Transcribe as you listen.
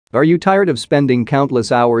Are you tired of spending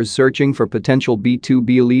countless hours searching for potential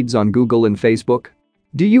B2B leads on Google and Facebook?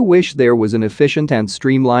 Do you wish there was an efficient and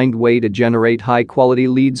streamlined way to generate high-quality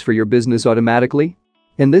leads for your business automatically?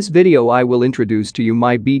 In this video I will introduce to you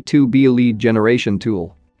my B2B lead generation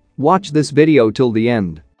tool. Watch this video till the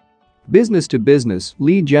end. Business-to-business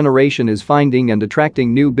lead generation is finding and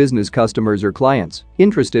attracting new business customers or clients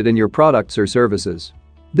interested in your products or services.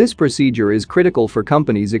 This procedure is critical for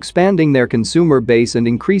companies expanding their consumer base and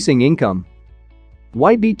increasing income.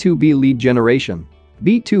 Why B2B lead generation?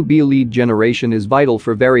 B2B lead generation is vital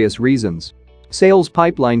for various reasons. Sales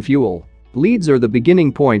pipeline fuel. Leads are the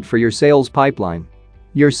beginning point for your sales pipeline.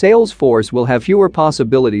 Your sales force will have fewer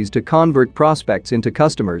possibilities to convert prospects into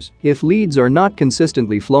customers if leads are not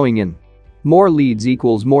consistently flowing in. More leads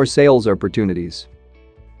equals more sales opportunities.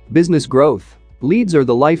 Business growth. Leads are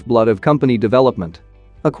the lifeblood of company development.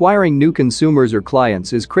 Acquiring new consumers or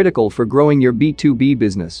clients is critical for growing your B2B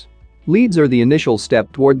business. Leads are the initial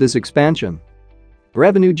step toward this expansion.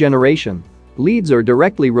 Revenue generation. Leads are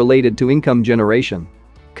directly related to income generation.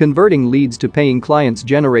 Converting leads to paying clients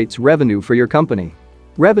generates revenue for your company.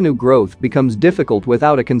 Revenue growth becomes difficult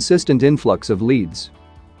without a consistent influx of leads.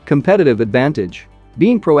 Competitive advantage.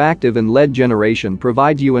 Being proactive in lead generation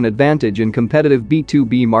provides you an advantage in competitive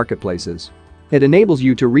B2B marketplaces. It enables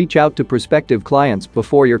you to reach out to prospective clients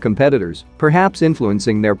before your competitors, perhaps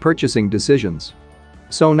influencing their purchasing decisions.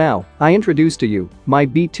 So now, I introduce to you my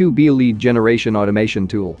B2B lead generation automation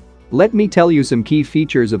tool. Let me tell you some key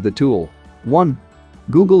features of the tool. 1.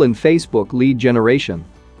 Google and Facebook lead generation.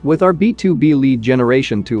 With our B2B lead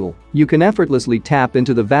generation tool, you can effortlessly tap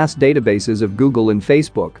into the vast databases of Google and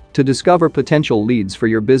Facebook to discover potential leads for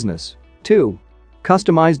your business. 2.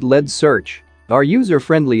 Customized lead search. Our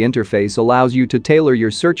user-friendly interface allows you to tailor your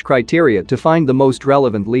search criteria to find the most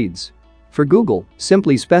relevant leads. For Google,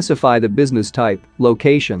 simply specify the business type,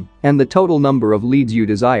 location, and the total number of leads you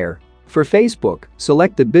desire. For Facebook,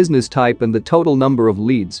 select the business type and the total number of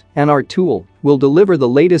leads, and our tool will deliver the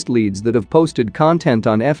latest leads that have posted content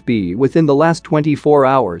on FB within the last 24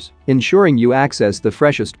 hours, ensuring you access the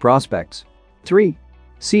freshest prospects. 3.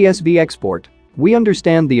 CSV export. We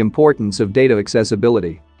understand the importance of data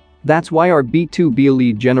accessibility. That's why our B2B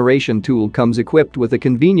lead generation tool comes equipped with a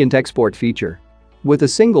convenient export feature. With a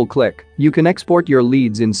single click, you can export your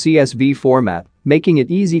leads in CSV format, making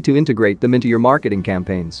it easy to integrate them into your marketing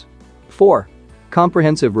campaigns. 4.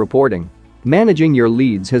 Comprehensive reporting. Managing your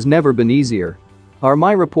leads has never been easier. Our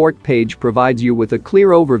My Report page provides you with a clear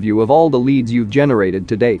overview of all the leads you've generated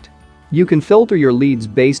to date. You can filter your leads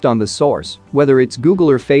based on the source, whether it's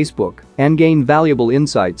Google or Facebook, and gain valuable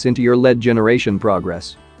insights into your lead generation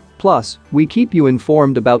progress. Plus, we keep you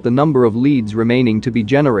informed about the number of leads remaining to be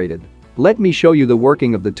generated. Let me show you the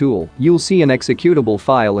working of the tool. You'll see an executable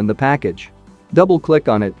file in the package. Double-click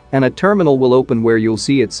on it, and a terminal will open where you'll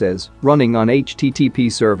see it says, running on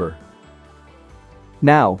HTTP server.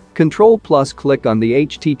 Now, Ctrl+click on the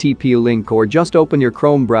HTTP link or just open your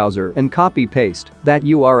Chrome browser and copy-paste that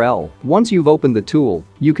URL. Once you've opened the tool,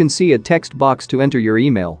 you can see a text box to enter your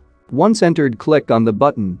email. Once entered, click on the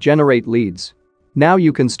button Generate Leads. Now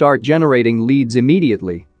you can start generating leads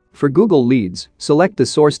immediately. For Google Leads, select the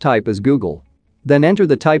source type as Google. Then enter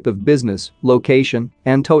the type of business, location,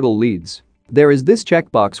 and total leads. There is this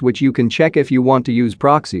checkbox which you can check if you want to use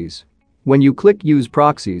proxies. When you click Use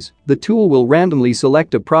Proxies, the tool will randomly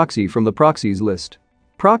select a proxy from the proxies list.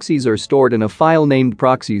 Proxies are stored in a file named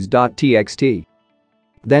proxies.txt.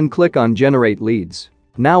 Then click on Generate Leads.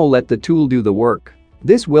 Now let the tool do the work.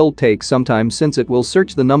 This will take some time since it will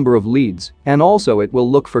search the number of leads and also it will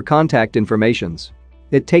look for contact informations.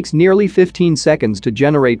 It takes nearly 15 seconds to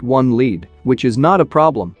generate one lead, which is not a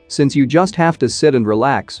problem since you just have to sit and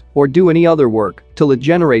relax or do any other work till it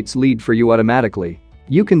generates lead for you automatically.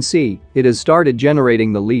 You can see it has started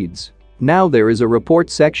generating the leads. Now there is a report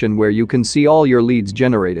section where you can see all your leads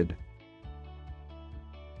generated.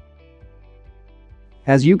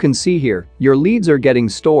 As you can see here, your leads are getting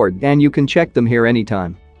stored and you can check them here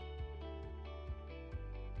anytime.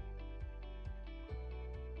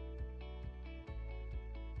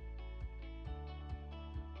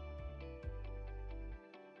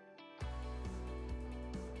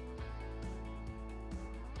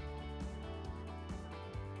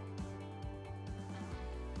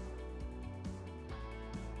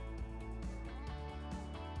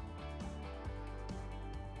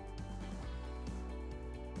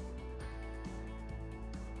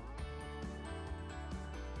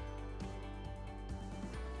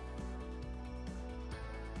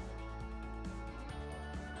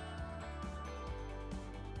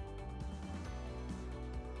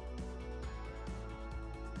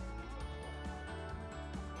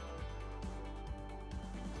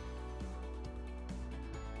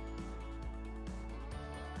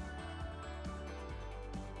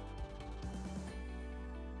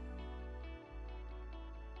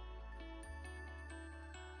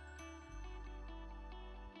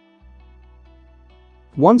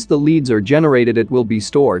 Once the leads are generated, it will be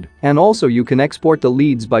stored, and also you can export the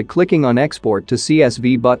leads by clicking on Export to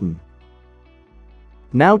CSV button.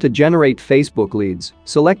 Now to generate Facebook leads,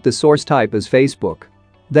 select the source type as Facebook.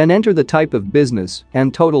 Then enter the type of business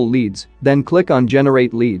and total leads, then click on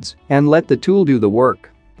Generate Leads and let the tool do the work.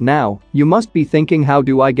 Now, you must be thinking, how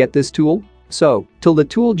do I get this tool? So, till the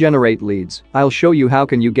tool generate leads, I'll show you how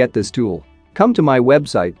can you get this tool. Come to my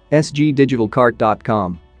website,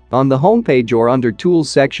 sgdigitalcart.com. On the homepage or under Tools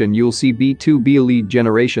section you'll see B2B Lead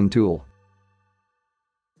Generation Tool.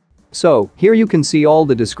 So, here you can see all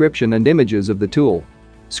the description and images of the tool.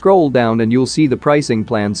 Scroll down and you'll see the pricing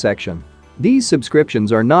plan section. These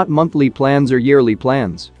subscriptions are not monthly plans or yearly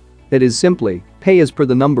plans. It is simply, pay as per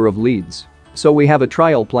the number of leads. So we have a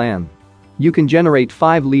trial plan. You can generate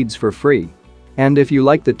 5 leads for free. And if you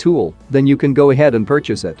like the tool, then you can go ahead and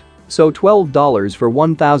purchase it. So $12 for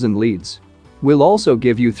 1,000 leads. We'll also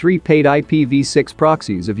give you 3 paid IPv6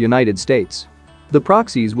 proxies of United States. The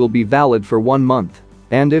proxies will be valid for 1 month.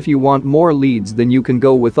 And if you want more leads, then you can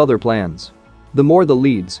go with other plans. The more the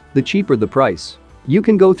leads, the cheaper the price. You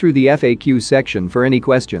can go through the FAQ section for any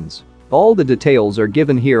questions. All the details are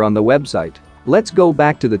given here on the website. Let's go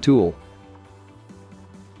back to the tool.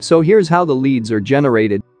 So here's how the leads are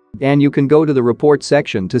generated. And you can go to the report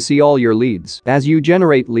section to see all your leads. As you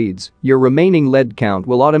generate leads, your remaining lead count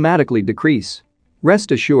will automatically decrease.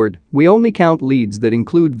 Rest assured, we only count leads that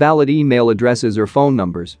include valid email addresses or phone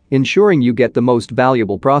numbers, ensuring you get the most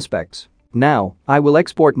valuable prospects. Now, I will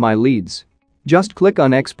export my leads. Just click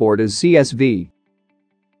on Export as CSV.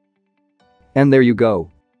 And there you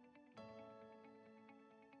go.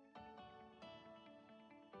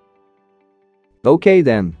 Okay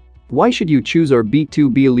then. Why should you choose our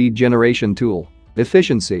B2B lead generation tool?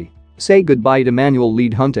 Efficiency. Say goodbye to manual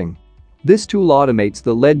lead hunting. This tool automates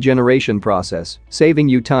the lead generation process, saving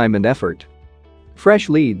you time and effort. Fresh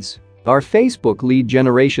leads. Our Facebook lead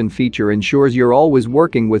generation feature ensures you're always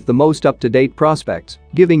working with the most up-to-date prospects,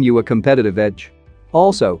 giving you a competitive edge.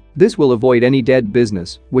 Also, this will avoid any dead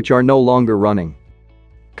business, which are no longer running.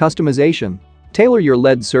 Customization. Tailor your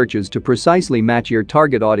lead searches to precisely match your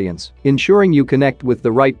target audience, ensuring you connect with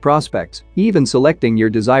the right prospects, even selecting your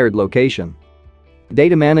desired location.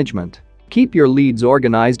 Data management. Keep your leads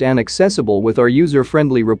organized and accessible with our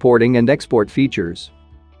user-friendly reporting and export features.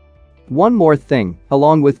 One more thing,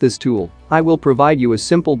 along with this tool, I will provide you a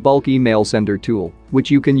simple bulk email sender tool, which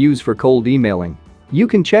you can use for cold emailing. You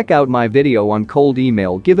can check out my video on cold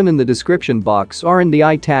email given in the description box or in the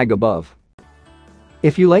I tag above.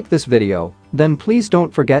 If you like this video, then please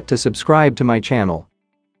don't forget to subscribe to my channel.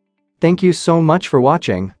 Thank you so much for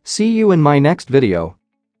watching. See you in my next video.